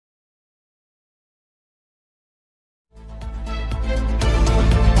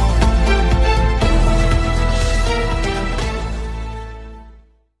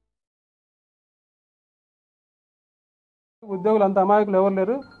ఉద్యోగులు అంత అమాయకులు ఎవరు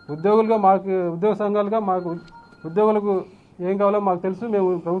లేరు. ఉద్యోగులుగా మాకు ఉద్యోగ సంఘాలుగా మాకు ఉద్యోగులకు ఏం కావాలో మాకు తెలుసు. మేము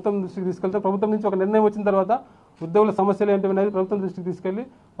ప్రభుత్వం దృష్టికి తీసుకెళ్తాం. ప్రభుత్వం నుంచి ఒక నిర్ణయం వచ్చిన తర్వాత ఉద్యోగుల సమస్యలు ఏంటి అనేది ప్రభుత్వం దృష్టికి తీసుకెళ్లి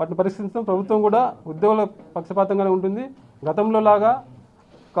వాటిని పరిష్కరిస్తాం. ప్రభుత్వం కూడా ఉద్యోగుల పక్షపాతంగానే ఉంటుంది. గతంలో లాగా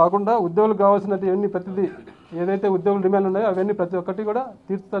కాకుండా ఉద్యోగులకు కావాల్సినది ఇవన్నీ ప్రతిదీ ఏదైతే ఉద్యోగుల డిమాండ్ ఉన్నాయో అవన్నీ ప్రతి ఒక్కటి కూడా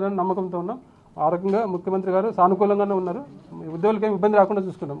తీర్చుతారని నమ్మకంతో ఉన్నాం. ఆ రకంగా ముఖ్యమంత్రి గారు సానుకూలంగానే ఉన్నారు. ఉద్యోగులకు ఏమి ఇబ్బంది రాకుండా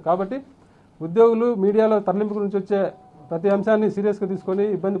చూసుకున్నాం. కాబట్టి ఉద్యోగులు మీడియాలో తరలింపు గురించి వచ్చే ప్రతి అంశాన్ని సీరియస్గా తీసుకొని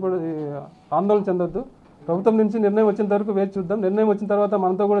ఆందోళన చెందొద్దు. ప్రభుత్వం నుంచి నిర్ణయం వచ్చేంత వరకు వేచి చూద్దాం. నిర్ణయం వచ్చిన తర్వాత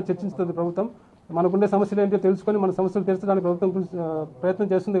మనతో కూడా చర్చిస్తుంది ప్రభుత్వం. మనకుండే సమస్యలు ఏంటో తెలుసుకొని మన సమస్యలు తీర్చడానికి ప్రభుత్వం ప్రయత్నం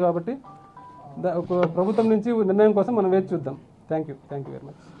చేస్తుంది. కాబట్టి ప్రభుత్వం నుంచి నిర్ణయం కోసం మనం వేచి చూద్దాం. Thank you very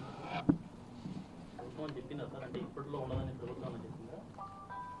much.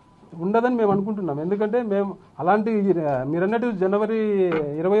 ఉండదని మేము అనుకుంటున్నాం. ఎందుకంటే మేము అలాంటి మీరు అన్నట్టు జనవరి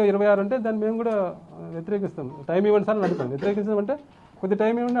 20-26 అంటే దాన్ని మేము కూడా వ్యతిరేకిస్తాం. టైం ఇవ్వండి సార్ అని అడుగుతాం. వ్యతిరేకించామంటే కొద్ది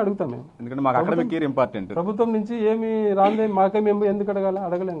టైం ఇవ్వండి అడుగుతాం మేము. ఎందుకంటే మాకు అకాడమిక్ ఇయర్ ఇంపార్టెంట్. ప్రభుత్వం నుంచి ఏమి రాందే మాకే మేము ఎందుకు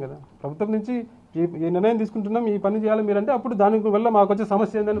అడగలేం కదా. ప్రభుత్వం నుంచి ఈ నిర్ణయం తీసుకుంటున్నాం, ఈ పని చేయాలి మీరంటే అప్పుడు దాని వల్ల మాకు వచ్చే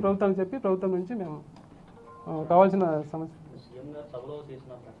సమస్య ఏందని ప్రభుత్వానికి చెప్పి ప్రభుత్వం నుంచి మేము కావాల్సిన సమస్య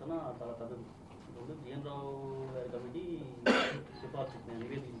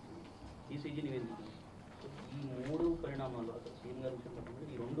ఈసీజీ నివేదించింది. ఈ 3 పరిణామాల్లో సీఎం గారు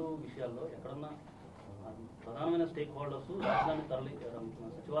ఈ 2 విషయాల్లో ఎక్కడన్నా ప్రధానమైన స్టేక్ హోల్డర్స్ రాజధాని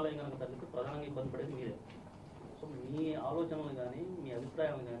సచివాలయం కనుక తరలితే ప్రధానంగా ఇబ్బంది పడేది మీరే. సో మీ ఆలోచనలు కానీ మీ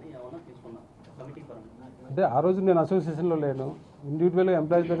అభిప్రాయాలు కానీ ఏమన్నా తీసుకున్నారు కమిటీ పరంగా? అంటే ఆ రోజు నేను అసోసియేషన్లో లేను. ఇండివిజువల్గా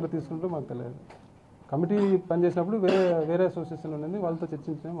ఎంప్లాయీస్ దగ్గర తీసుకుంటే మాకు తెలియదు. కమిటీ పనిచేసినప్పుడు వేరే అసోసియేషన్లో ఉన్నది, వాళ్ళతో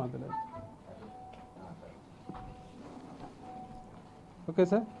చర్చించడం మాకు తెలియదు. Okay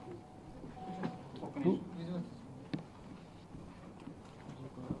sir.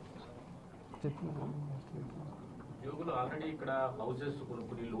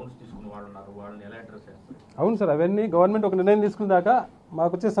 అవును సార్, అవన్నీ గవర్నమెంట్ ఒక నిర్ణయం తీసుకున్న దాకా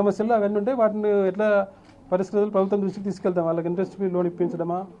మాకు వచ్చే సమస్యలు అవన్నీ ఉంటాయి. వాటిని ఎట్లా పరిష్కరించాలి ప్రభుత్వం దృష్టికి తీసుకెళ్తాం. వాళ్ళకి ఇంట్రెస్ట్ ఫ్రీ లోన్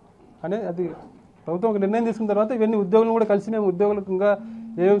ఇప్పించడమా అనేది అది ప్రభుత్వం ఒక నిర్ణయం తీసుకున్న తర్వాత ఇవన్నీ ఉద్యోగులను కూడా కలిసి మేము ఉద్యోగులకు ఇంకా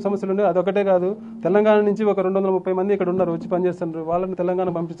ఏమేమి సమస్యలు ఉన్నాయో అదొకటే కాదు. తెలంగాణ నుంచి ఒక 230 మంది ఇక్కడ ఉన్నారు, వచ్చి పనిచేస్తున్నారు. వాళ్ళని తెలంగాణ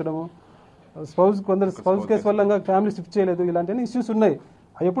పంపించడము, కొందరు స్పౌస్ కేసు వల్ల ఫ్యామిలీ షిఫ్ట్ చేయలేదు, ఇలాంటి ఇష్యూస్ ఉన్నాయి.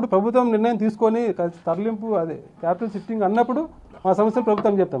 ఎప్పుడు ప్రభుత్వం నిర్ణయం తీసుకొని తరలింపు అదే క్యాపిటల్ షిఫ్టింగ్ అన్నప్పుడు మా సమస్యలు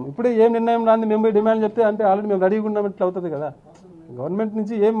ప్రభుత్వం చెప్తాం. ఇప్పుడే ఏం నిర్ణయం రాని మేము డిమాండ్ చెప్తే అంటే ఆల్రెడీ మేము రెడీగా ఉన్నట్లు అవుతుంది కదా. గవర్నమెంట్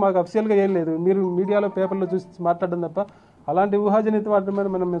నుంచి ఏం మాకు అఫీషియల్గా ఏం లేదు. మీరు మీడియాలో పేపర్లో చూసి మాట్లాడడం తప్ప అలాంటి ఊహాజనిత వాటి మీద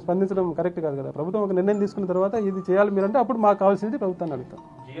మనం స్పందించడం కరెక్ట్ కాదు కదా. ప్రభుత్వం ఒక నిర్ణయం తీసుకున్న తర్వాత ఇది చేయాలి మీరంటే అప్పుడు మాకు కావాల్సింది ప్రభుత్వాన్ని అడుగుతాం.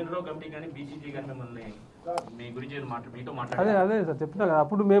 అదే సార్ చెప్తున్నా కదా.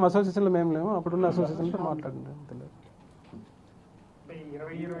 అప్పుడు మేము అసోసియేషన్లో మేము లేము, అప్పుడున్న అసోసియేషన్తో మాట్లాడండి. తెలియదు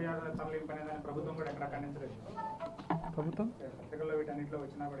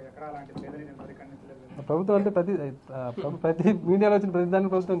ప్రభుత్వం అంటే ప్రతి మీడియాలో వచ్చిన ప్రతి దాన్ని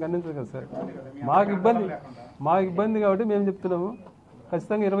ప్రభుత్వం ఖండించదు కదా సార్. మాకు ఇబ్బంది కాబట్టి మేము చెప్తున్నాము.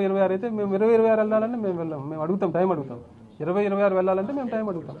 ఖచ్చితంగా 20-26 అయితే మేము 20-26 వెళ్ళాలంటే మేము వెళ్ళాము. మేము అడుగుతాం, టైం అడుగుతాం. 20-26 వెళ్ళాలంటే మేము టైం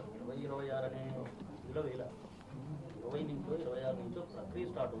అడుగుతాం.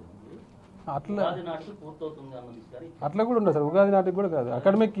 అట్లా కూడా ఉండదు సార్. ఉగాది నాటికి కూడా కాదు,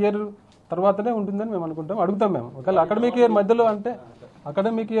 అకాడమిక్ ఇయర్ తర్వాతనే ఉంటుందని మేము అనుకుంటాం. అడుగుతాం మేము. ఒకవేళ అకాడమిక్ ఇయర్ మధ్యలో అంటే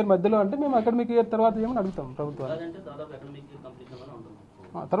మేము అకాడమిక్ ఇయర్ తర్వాత ఏమని అడుగుతాం ప్రభుత్వాన్ని.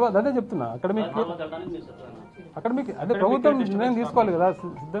 తర్వాత అదే చెప్తున్నా, అకాడమిక్ అదే ప్రభుత్వం నిర్ణయం తీసుకోవాలి కదా.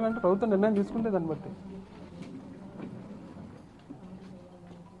 సిద్ధంగా అంటే ప్రభుత్వం నిర్ణయం తీసుకుంటే దాన్ని బట్టి.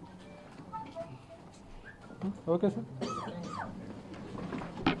 Okay sir.